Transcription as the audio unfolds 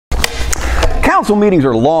council meetings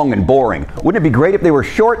are long and boring. Wouldn't it be great if they were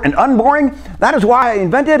short and unboring? That is why I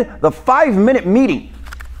invented the 5-minute meeting.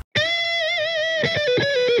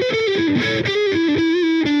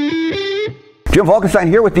 Jim Falkenstein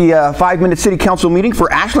here with the 5-minute City Council meeting for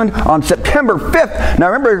Ashland on September 5th. Now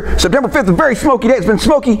remember, September 5th is a very smoky day. It's been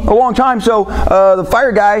smoky a long time, so the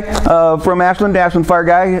fire guy from Ashland Fire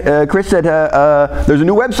Guy, Chris, said there's a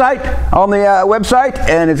new website on the website,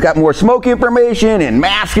 and it's got more smoke information and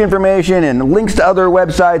mask information and links to other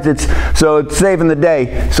websites. So it's saving the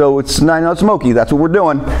day. So it's not smoky. That's what we're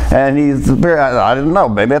doing. And he's very, I don't know,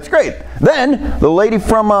 maybe that's great. Then the lady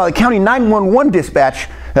from the county 911 dispatch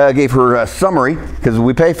gave her summary, because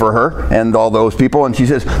we pay for her and all those people, and she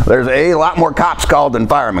says there's a lot more cops called than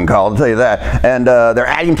firemen called, I'll tell you that. And they're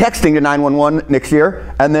adding texting to 911 next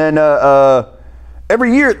year, and then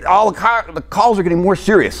every year all the calls are getting more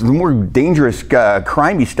serious, more dangerous,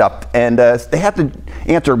 crimey stuff, and they have to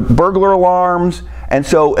answer burglar alarms. And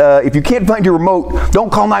so if you can't find your remote, don't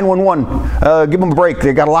call 911. Give them a break.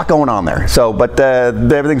 They got a lot going on there. So, but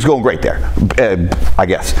everything's going great there, I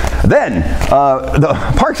guess. Then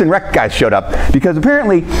the Parks and Rec guys showed up because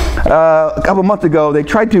apparently a couple months ago they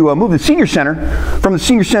tried to move the senior center from the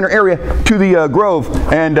senior center area to the Grove,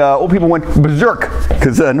 and old people went berserk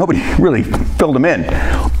because nobody really filled them in,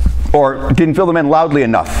 or didn't fill them in loudly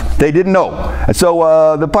enough. They didn't know. And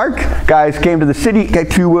so the park guys came to the city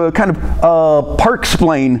to kind of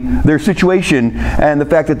park-splain their situation and the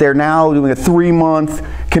fact that they're now doing a 3-month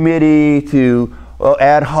committee to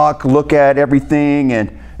ad hoc look at everything.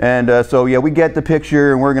 And so, yeah, we get the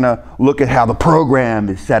picture, and we're going to look at how the program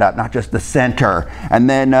is set up, not just the center. And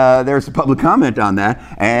then there's a public comment on that.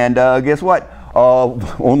 And guess what?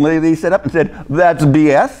 One lady stood up and said, "That's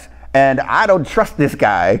BS. And I don't trust this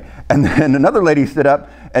guy." And then another lady stood up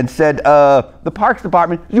and said, the Parks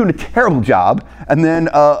Department is doing a terrible job. And then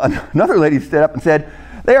another lady stood up and said,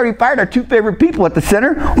 "They already fired our 2 favorite people at the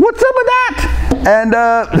center. What's up with that?" And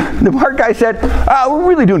the park guy said, "We're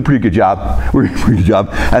really doing a pretty good job. We're doing a pretty good job."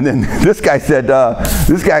 And then this guy said,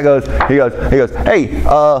 this guy goes, he goes, "Hey,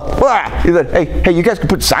 he said, hey, you guys can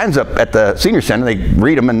put signs up at the senior center. They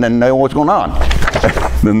read them and then they know what's going on."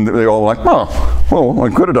 Then they're all like, "Oh, well, I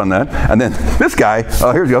could have done that." And then this guy,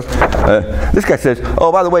 here he goes. This guy says,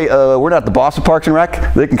 "Oh, by the way, we're not the boss of Parks and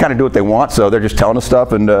Rec. They can kind of do what they want, so they're just telling us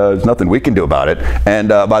stuff, and there's nothing we can do about it. And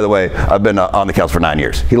by the way, I've been on the council for 9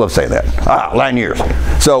 years." He loves saying that. 9 years.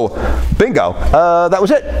 So, bingo. That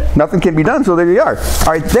was it. Nothing can be done, so there you are.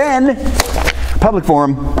 All right, then, public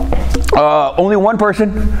forum. Only one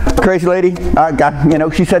person, crazy lady,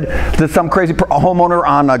 she said that some crazy homeowner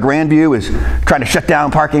on Grandview is trying to shut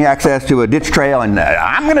down parking access to a ditch trail, and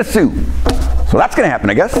I'm going to sue. So that's going to happen,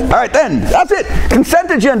 I guess. All right, then, that's it. Consent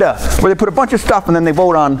agenda, where they put a bunch of stuff and then they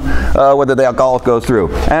vote on whether the alcohol goes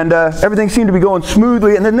through. And everything seemed to be going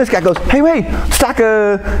smoothly. And then this guy goes, "Hey, wait,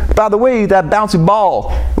 by the way, that bouncy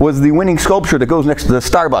ball was the winning sculpture that goes next to the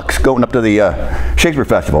Starbucks going up to the Shakespeare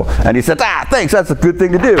Festival." And he said, "Thanks, that's a good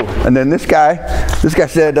thing to do." And then this guy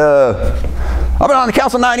said, "I've been on the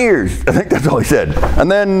council 9 years." I think that's all he said. And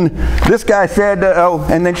then this guy said,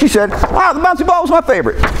 and then she said, "The bouncy ball was my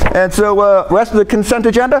favorite." And so rest of the consent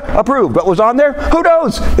agenda, approved. What was on there? Who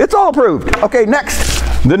knows? It's all approved. Okay, next.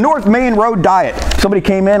 The North Main Road diet. Somebody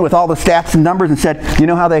came in with all the stats and numbers and said, "You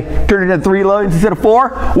know how they turned it into 3 lanes instead of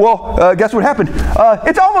 4? Well, guess what happened?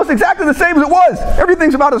 It's almost exactly the same as it was.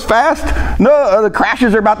 Everything's about as fast. No, the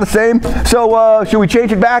crashes are about the same. So should we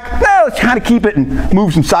change it back? No, let's kind of keep it and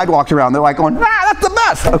move some sidewalks around." They're like going, "That's the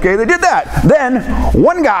best." Okay, they did that. Then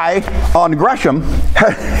one guy on Gresham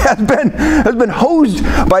has been hosed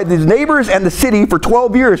by his neighbors and the city for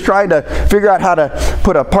 12 years trying to figure out how to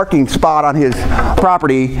put a parking spot on his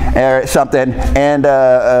property or something. And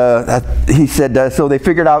he said, so they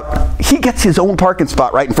figured out he gets his own parking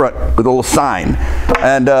spot right in front with a little sign.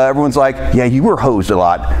 And everyone's like, "Yeah, you were hosed a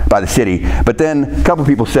lot by the city." But then a couple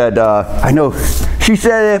people said, "I know." She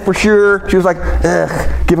said it for sure. She was like,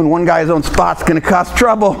 "Giving one guy his own spot's going to cause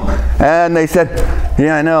trouble." And they said,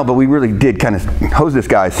 "Yeah, I know, but we really did kind of hose this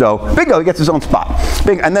guy." So bingo, he gets his own spot.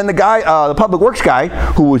 Bingo. And then the guy, the public works guy,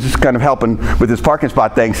 who was just kind of helping with his parking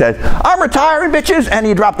spot thing, said, "I'm retiring, bitches," and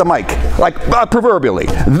he dropped the mic, like proverbially.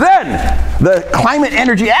 Then the Climate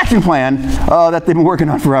Energy Action Plan that they've been working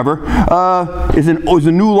on forever is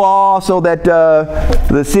a new law so that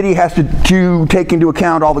the city has to take into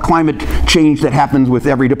account all the climate change that happens with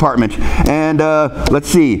every department. And let's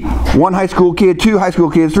see, 1 high school kid, 2 high school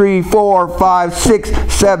kids, 3, 4, 5, 6,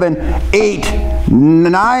 7, 8,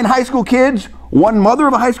 9 high school kids, 1 mother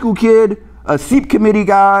of a high school kid, a Sept committee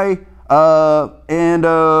guy, and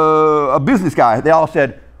a business guy. They all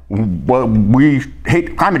said, well, we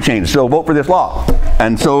hate climate change, so vote for this law.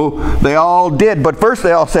 And so they all did, but first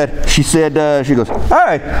they all said, she goes, all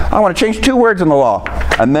right, I want to change 2 words in the law.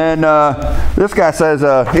 And then this guy says,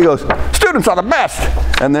 he goes, students are the best.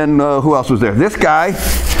 And then who else was there? This guy,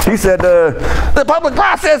 he said, the public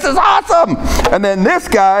process is awesome. And then this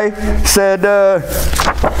guy said,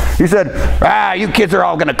 he said, you kids are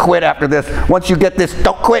all going to quit after this. Once you get this,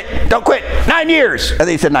 don't quit, 9 years. I think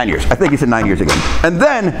he said 9 years. I think he said 9 years again. And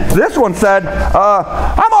then this one said,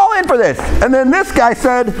 I'm all in for this. And then this guy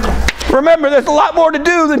said, remember, there's a lot more to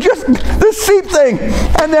do than just this seat thing.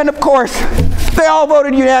 And then, of course, they all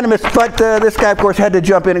voted unanimous, but this guy, of course, had to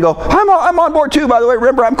jump in and go, I'm on board too, by the way.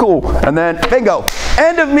 Remember, I'm cool. And then, bingo.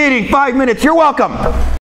 End of meeting, 5 minutes. You're welcome.